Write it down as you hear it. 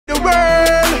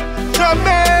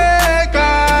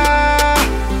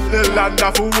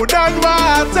under food and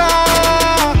water.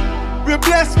 We're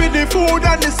blessed with the food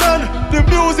and the sun, the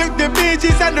music, the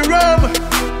beaches and the rum.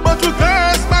 But we're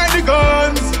cursed by the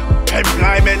guns.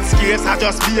 Employment scarce, I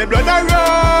just be a blood and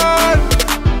run.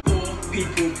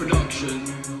 People production.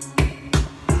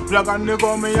 Vlog on the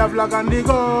go, me a vlog on the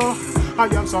go. I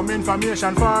have some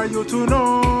information for you to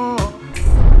know.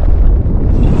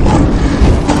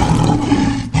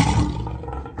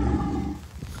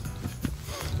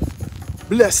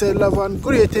 Blessed love and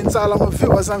greetings all of my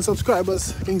viewers and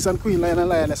subscribers, kings and queen, lion and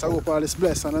lioness. I hope all is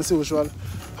blessed and as usual,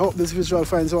 I hope this visual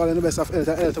finds you all in the best of health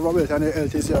and health of our wealth, and your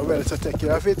health is your wealth, so take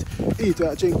care of it. Eat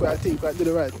right, drink right, think right, do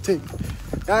the right thing.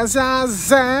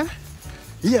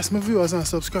 Yes, my viewers and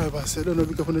subscribers, I don't know,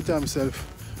 pick up on the time myself.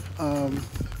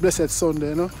 Blessed Sunday,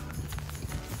 you know.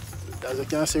 As you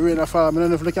can see, rain or fall. I don't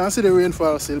know if you can see the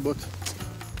rainfall still, but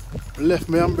I left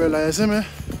my umbrella, you see me?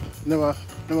 Never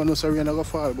know so rain will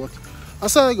fall, but I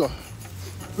saw it go.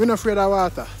 We're not afraid of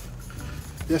water.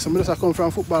 Yes, I just come from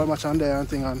a football match and there and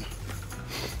thing, and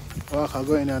walk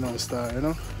go in there now start, you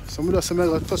know. So I just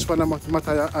go touch on the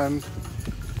matter and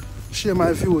share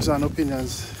my views and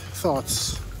opinions,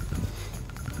 thoughts.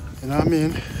 You know what I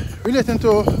mean? Relating to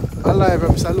a live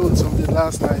Mr. Lonesome did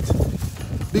last night.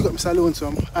 Big up Mr.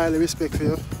 Lonesome, highly respect for you.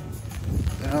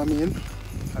 You know what I mean?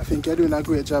 I think you're doing a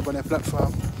great job on the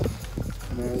platform.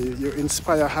 You know, you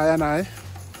inspire high and high.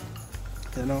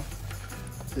 You know?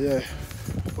 Yeah.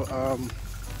 But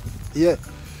yeah.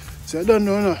 So I don't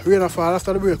know, no. Rain or fall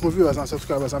after the break, my viewers and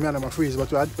subscribers, I'm going to freeze,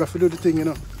 but we have to do the thing, you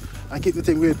know, and keep the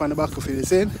thing right on the back of it, you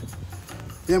see?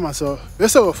 Yeah man, so we're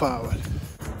so forward.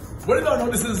 Well, you don't know,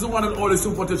 this is the one and only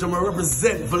Super Twitch. I'm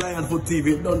represent for Lionfoot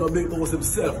TV. You don't know Big Boss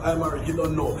himself. I'm Eric, you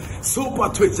don't know. Super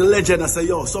Twitch, the legend. I say,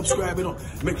 yo, subscribe, you know.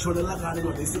 Make sure the log on, you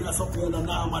know. They see that's something in the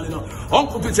normal, you know.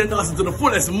 Uncle Twitch and dancing to the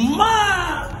fullest,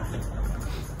 man!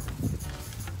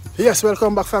 Yes,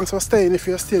 welcome back. Thanks for staying. If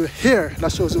you're still here,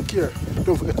 that shows you care.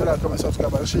 Don't forget to like, comment,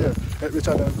 subscribe, and share. Let each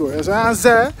other go. So I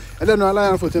don't know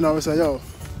Lionfoot, you know. We say, yo,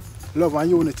 love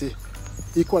and unity,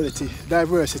 equality,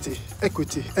 diversity,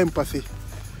 equity, empathy,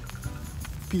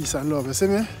 peace and love, you see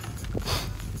me?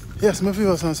 Yes, my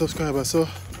viewers and subscribers, so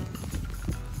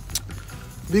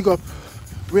big up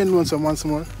Rain Lonesome once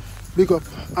more, big up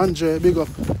Andre, big up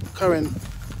Karen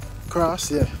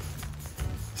Cross, yeah,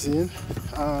 see?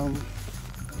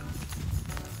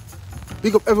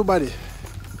 Big up everybody,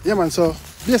 yeah man, so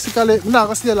basically, I'm not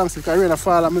going to stay long still because rain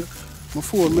fall and my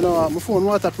phone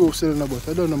waterproof still, but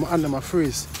I don't know, my hand them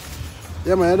freeze.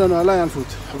 Yeah man, I don't know,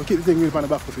 Lionfoot, I will keep the thing real on the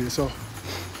back of it, so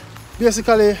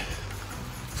basically,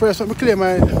 first let me clear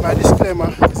my disclaimer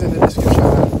is in the description.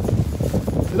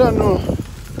 You don't know,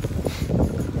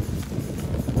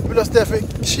 we just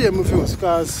definitely share my views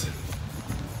because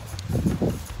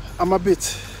I'm a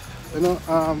bit, you know,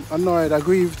 annoyed,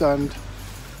 aggrieved and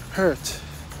hurt.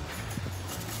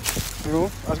 You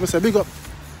know, as I say, big up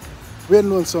Rain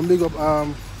Lonesome, big up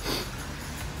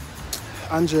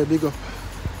Andre, big up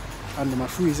and my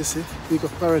freeze, you see, big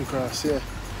up Parent Cross, yeah.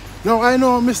 Now I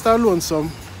know Mr.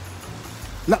 Lonesome,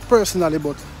 not personally,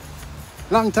 but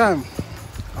long time.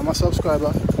 I'm a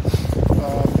subscriber.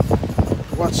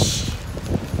 Watch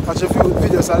a few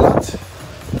videos a lot,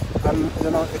 and you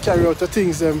know, you carry out the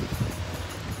things them,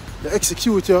 you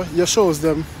execute your shows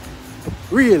them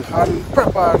real and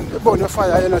proper, and you burn your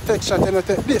fire, you know, take shot, you know,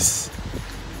 take this.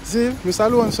 See, Mr.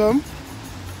 Lonesome.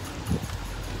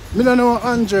 Me don't know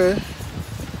Andre.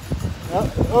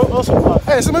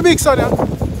 Hey, so my big son, yeah.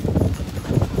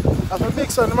 That's my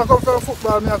big son. I come from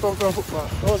football, I come from football.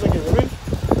 How was the game, you win?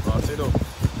 I see them.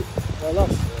 I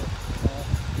lost?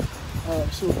 Yeah.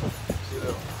 Alright, super. See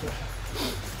them.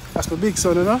 That's my big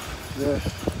son, you know? Yeah.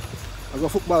 I go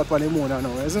football upon the moon now,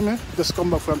 you see me? Just come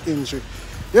back from injury.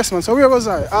 Yes man, so where was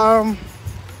I?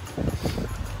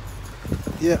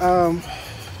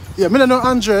 Yeah, me don't know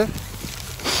Andre.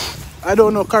 I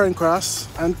don't know Karen Cross,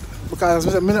 and because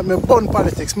I born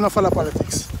politics, I don't follow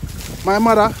politics. My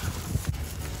mother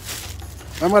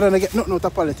didn't get nothing out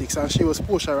of politics, and she was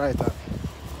Porsche writer.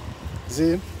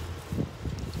 See?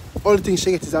 All the things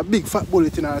she gets is a big fat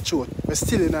bullet in her throat, but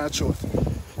still in her throat.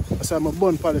 So I'm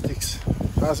born politics.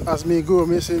 As me grow,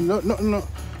 me say no.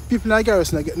 People in the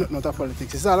garrison get nothing out of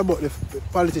politics. It's all about the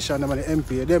politician and the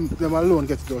MP. Them alone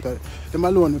get it out of it. Them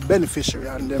alone the beneficiary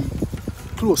and them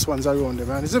close ones around them.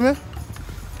 And you see me?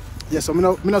 Yes, so I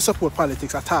don't support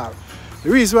politics at all. The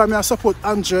reason why I support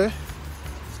Andre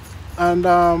and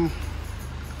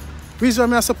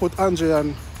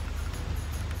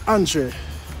Andre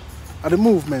are the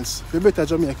movements for better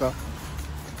Jamaica,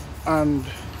 and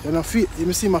you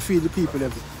see me feed the people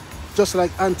them, just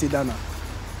like Auntie Dana.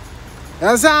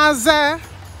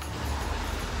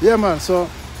 Yeah, man, so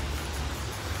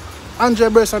Andre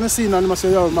burst on the scene and I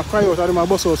say, yo, I cry out and I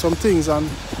bust out some things. And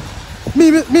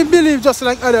me believe just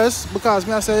like others, because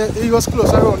me I say he was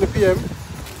close around the PM.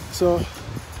 So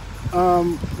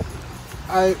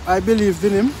I believed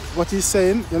in him, what he's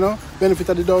saying, you know, benefit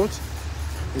of the doubt.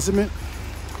 You see me?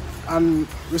 And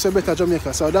we say better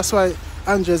Jamaica. So that's why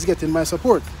Andre is getting my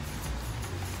support.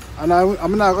 And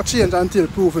I'm not going to change until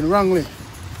proven wrongly.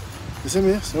 You see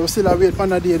me? So we still have wait for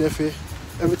the day there for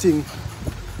everything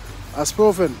as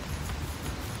proven.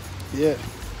 Yeah.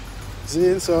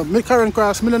 See, so me Karen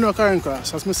Cross, me don't know Karen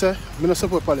Cross. As me say, me don't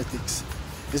support politics.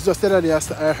 It's just the other day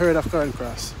I heard of Karen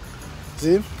Cross.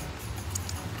 See?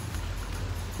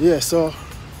 Yeah, so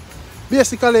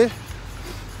basically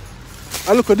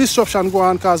I look at disruption go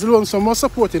on because Lonesome was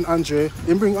supporting Andre.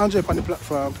 He bring Andre on the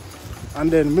platform. And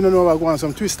then me don't know about going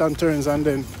some twists and turns and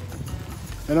then,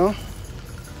 you know,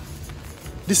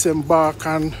 disembark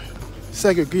and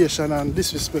segregation and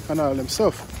disrespect and all them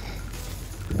stuff.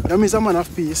 That means I'm a man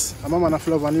of peace, I'm a man of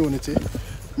love and unity.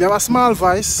 I have a small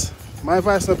voice, my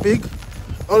voice not big.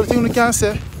 All the thing you can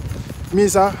say, me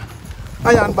is a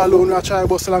iron balloon I try to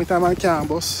bust a long time and can't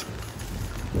bust.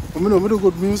 But I know I do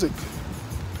good music.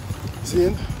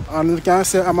 See? And you can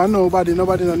say I'm a nobody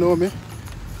don't know me.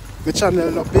 My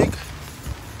channel not big.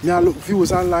 I look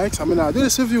views and likes. I mean I do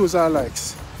this with views and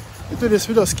likes. I do this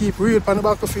we just keep real on the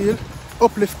battlefield,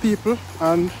 uplift people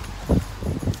and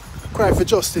cry for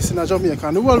justice in Jamaica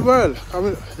and the whole world.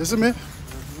 You see me?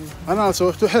 And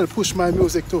also to help push my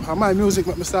music too. And my music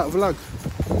make me start vlog.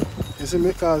 You see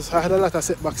me? Because I had a lot of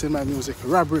setbacks in my music.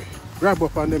 Robbery. Grab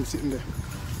up on them sitting there.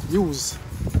 Use.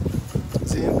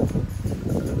 See?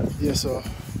 Yeah, so.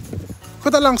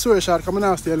 Cut a long story short, because I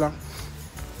don't stay long.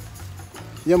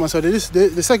 Yeah, man, so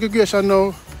the segregation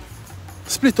now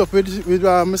split up with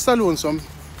Mr. Lonesome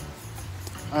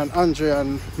and Andre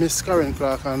and Miss Karen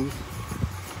Clark and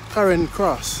Karen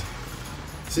Cross.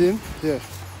 See? Yeah.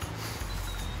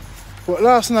 But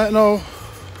last night now,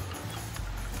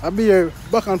 I be here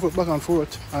back and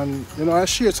forth, and you know, I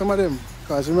shared some of them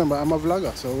because remember I'm a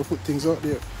vlogger, so we put things out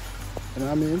there. You know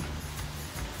what I mean?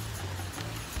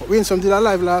 But Winsome did a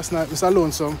live last night, Mr.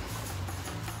 Lonesome,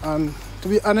 and to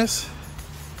be honest,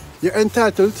 you're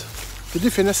entitled to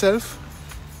defend yourself.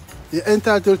 You're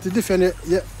entitled to defend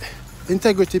your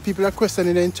integrity. People are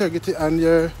questioning your integrity and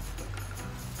your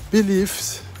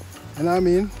beliefs. You know what I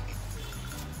mean?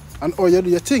 And oh, you do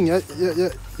your thing.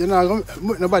 You're not going to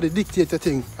make nobody dictate your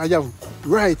thing. And you have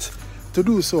right to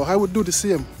do so. I would do the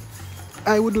same.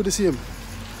 I would do the same.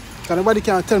 Because nobody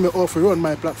can tell me how to run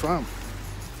my platform.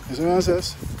 You see what I'm saying?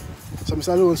 So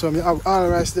Mr. Lonesome, you have all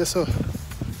rights there, so.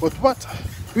 But what?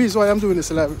 The reason why I'm doing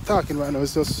this live talking right now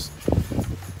is just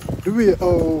the way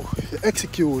how you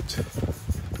execute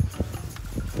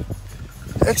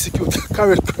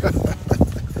Karen.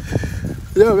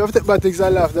 Yeah, we have to take bad things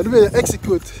and laugh. The way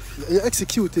you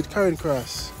executed Karen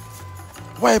Cross.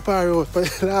 Wipe her out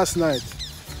last night.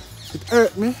 It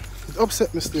hurt me, it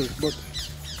upset me still, but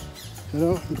you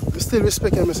know, I still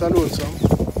respect Mr. Lonesome.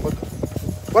 But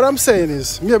what I'm saying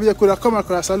is, maybe you could have come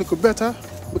across a little better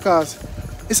because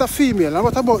it's a female. And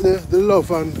what about the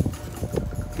love and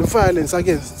the violence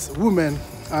against women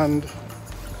and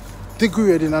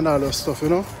degrading and all that stuff, you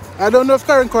know? I don't know if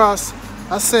Karen Cross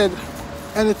has said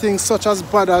anything such as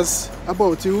bad as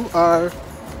about you or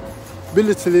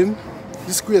belittling,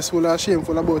 disgraceful or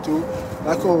shameful about you,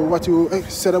 like what you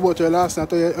said about her last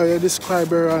night, or you describe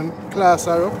her and class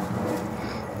her up.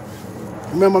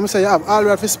 Remember, I say you have all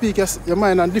right to speak your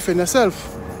mind and defend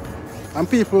yourself. And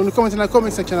people will come in the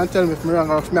comment section and tell me if I'm wrong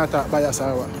or if I talk bias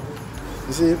or what.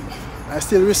 You see, I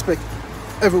still respect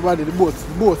everybody,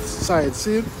 both sides,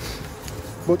 see?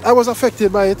 But I was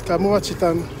affected by it because I watched it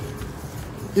and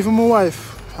even my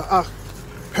wife I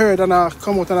heard and I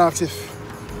come out and asked if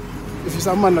it's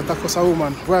a man that attacks a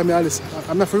woman, why me I listen?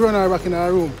 I have to run her back in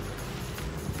her room.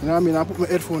 You know what I mean? I put my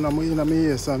headphone in my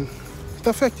ears and it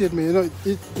affected me, you know,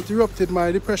 it interrupted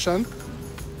my depression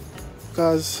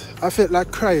because I felt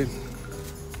like crying.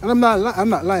 And I'm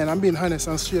not lying, I'm being honest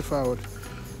and straightforward.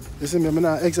 You see me, I'm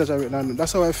not exaggerating.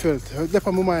 That's how I felt. I left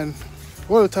on my mind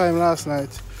all the time last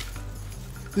night.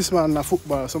 This man in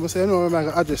football. So I say, no, I'm going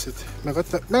to address it.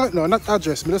 No, not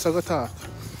address, I'm just going to talk.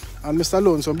 And Mr.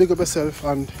 Lonesome, big up yourself.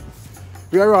 And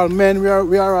we are all men,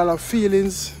 we are all have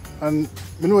feelings. And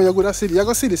you know you're good at see this. You're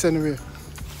going to see this anyway.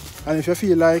 And if you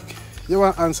feel like you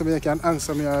want to answer me, you can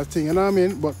answer me or thing, you know what I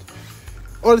mean? But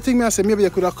all the thing I say, maybe you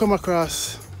could have come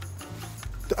across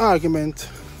the argument,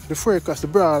 the fracas, the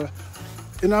brawl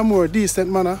in a more decent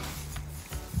manner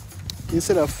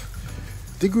instead of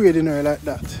degrading her like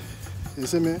that. You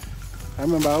see me? I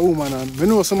remember a woman, and we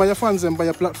know some of your fans them by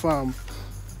your platform,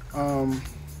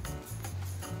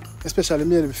 especially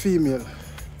male and female.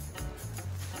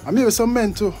 And maybe some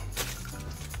men too.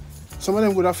 Some of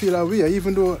them would have feel that way,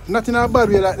 even though not in a bad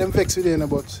way like them vex with them,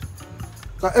 but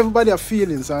because everybody have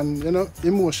feelings and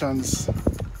emotions.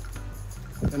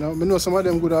 I know some of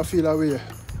them would have feel that way.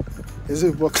 Is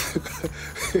it? But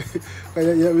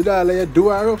with all your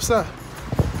door up, sir.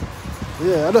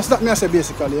 Yeah, that's what I say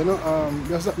basically,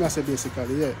 that's what I say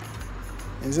basically, yeah.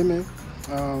 You see me?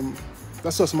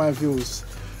 That's just my views.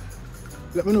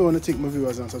 Let me know what you think, my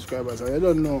viewers and subscribers. I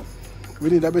don't know.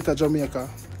 We need a better Jamaica.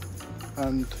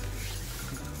 And,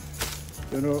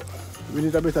 we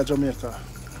need a better Jamaica.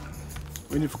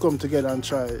 We need to come together and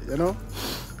try,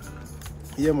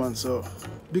 Yeah, man, so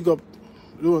big up,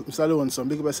 Mr. Lonesome,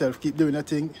 big up yourself, keep doing your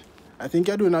thing. I think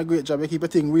you're doing a great job. You keep your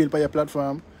thing real by your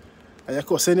platform. And you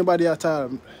curse anybody at all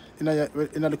in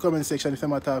the comment section if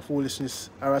they talk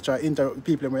foolishness or try to interrupt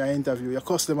people when you interview. You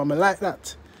curse them and I like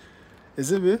that. You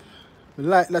see me? I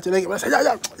like that. You like it. I say,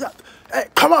 yeah. Hey,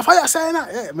 come on, fire saying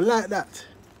that. Yeah, I like that.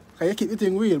 Because you keep your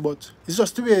thing real, but it's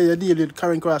just the way you deal with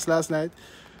Karen Cross last night.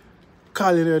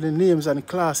 Calling her the names and the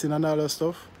classing and all that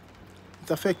stuff. It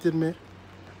affected me,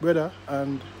 brother.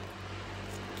 And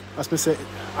as I say,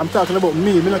 I'm talking about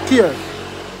me. I don't care.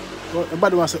 But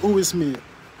everybody wants to say, who is me?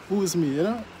 Who is me,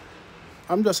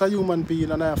 I'm just a human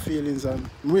being and I have feelings and I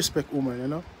respect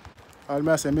women, All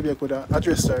I say, maybe I could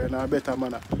address her in a better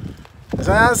manner. That's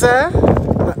what I say?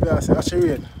 That's what I say, watch it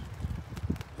rain.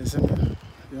 You see me?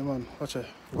 Yeah, man, watch it.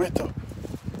 Wait up.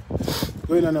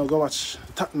 Go in and now go watch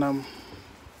Tottenham.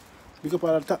 Big up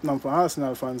all the Tottenham for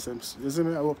Arsenal fans. You see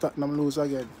me? I hope Tottenham lose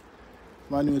again.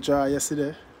 Man, you draw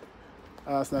yesterday.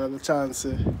 Arsenal have a chance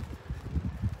to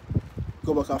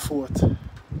go back and forth.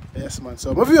 Yes, man.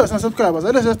 So, my viewers and subscribers,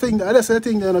 I just think,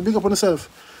 big up on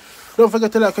yourself. Don't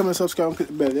forget to like, comment, subscribe, and click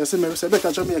the bell. You see me? We say better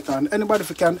Jamaica. And anybody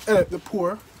who can help the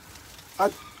poor,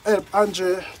 help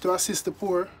Andre to assist the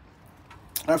poor.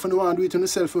 Or if you want to do it on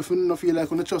yourself, if you don't feel like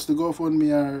you don't trust the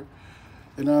GoFundMe or,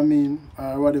 you know what I mean,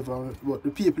 or whatever. But the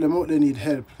people them out there need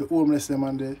help. The homeless them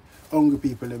and the hungry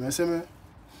people them. You see me?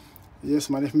 Yes,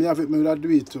 man. If me have it, me would do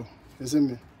it too. You see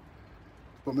me?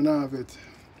 But me not have it.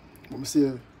 But me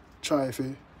still try if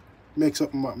it make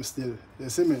something back me still. You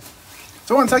see me?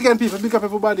 So once again, people, big up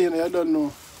everybody in there. I don't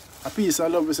know. A peace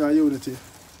and love and unity.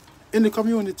 In the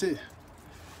community.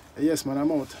 Yes, man,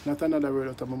 I'm out. Not another word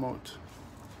out of my mouth.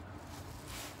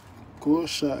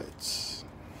 Cashapp.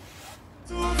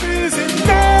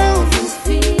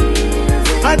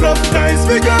 Enough times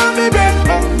we got me bed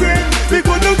hungry. We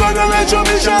couldn't go to let you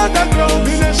me shot at ground.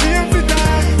 In a shame for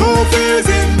that. Who feels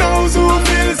it now? Who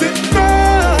feels it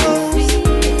now?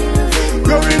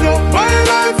 Growing up, my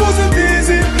life wasn't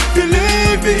easy.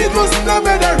 Believe me, it wasn't a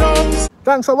better house.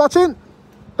 Thanks for watching.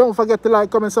 Don't forget to like,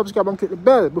 comment, subscribe, and click the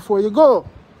bell before you go.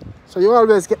 So you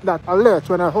always get that alert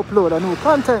when I upload a new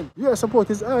content. Your support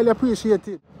is highly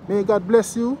appreciated. May God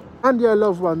bless you and your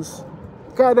loved ones.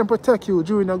 Guide and protect you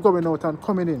during your going out and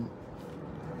coming in.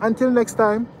 Until next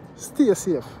time, stay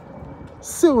safe.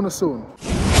 See you soon.